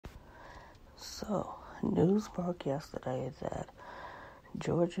So, news broke yesterday that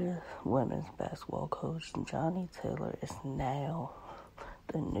Georgia women's basketball coach Joni Taylor is now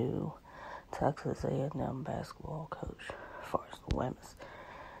the new Texas A&M basketball coach for the women's.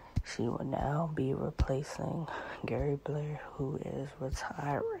 She will now be replacing Gary Blair, who is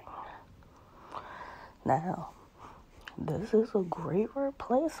retiring. Now, this is a great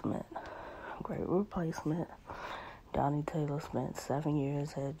replacement. Joni Taylor spent 7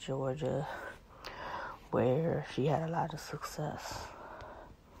 years at Georgia, where she had a lot of success.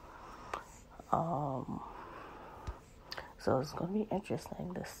 So it's going to be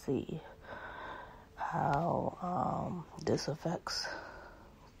interesting to see how this affects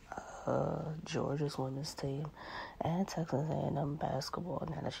Georgia's women's team and Texas A&M basketball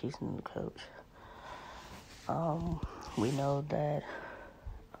now that she's the new coach. We know that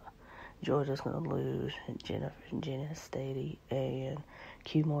Georgia's going to lose Jenna Stady and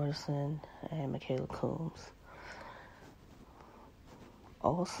Q Morrison and Michaela Coombs.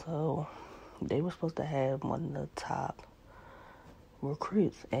 Also, they were supposed to have one of the top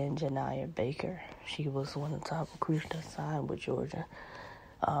recruits, and Janiah Baker. She was one of the top recruits that signed with Georgia.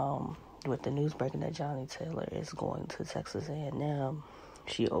 With the news breaking that Joni Taylor is going to Texas A&M,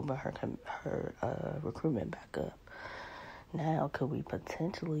 she opened her recruitment back up. Now, could we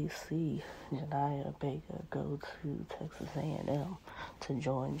potentially see Janiah Baker go to Texas A&M to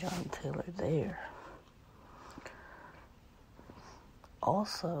join Joni Taylor there?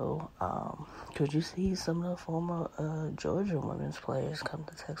 Also, could you see some of the former Georgia women's players come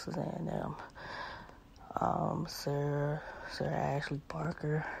to Texas A&M? Sarah Ashley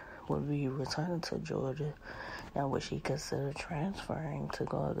Parker would be returning to Georgia. Now, would she consider transferring to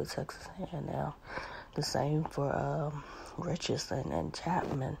go to Texas A&M? The same for Richardson and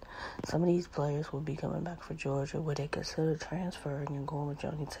Chapman. Some of these players will be coming back for Georgia. Would they consider transferring and going with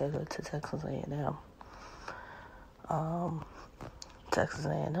Joni Taylor to Texas A&M? Texas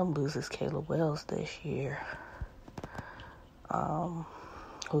A&M loses Kayla Wells this year,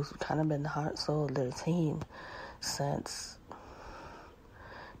 who's kind of been the heart and soul of their team since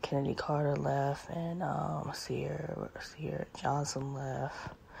Kennedy Carter left and Sierra Johnson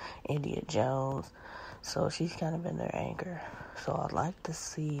left, India Jones. So she's kind of been their anchor. So I'd like to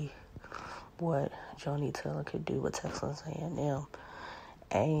see what Joni Taylor could do with Texas A&M,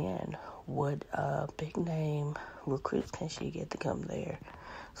 and what big name recruits can she get to come there.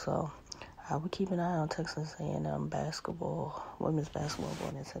 So I would keep an eye on Texas A&M basketball, women's basketball,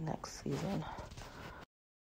 going into next season.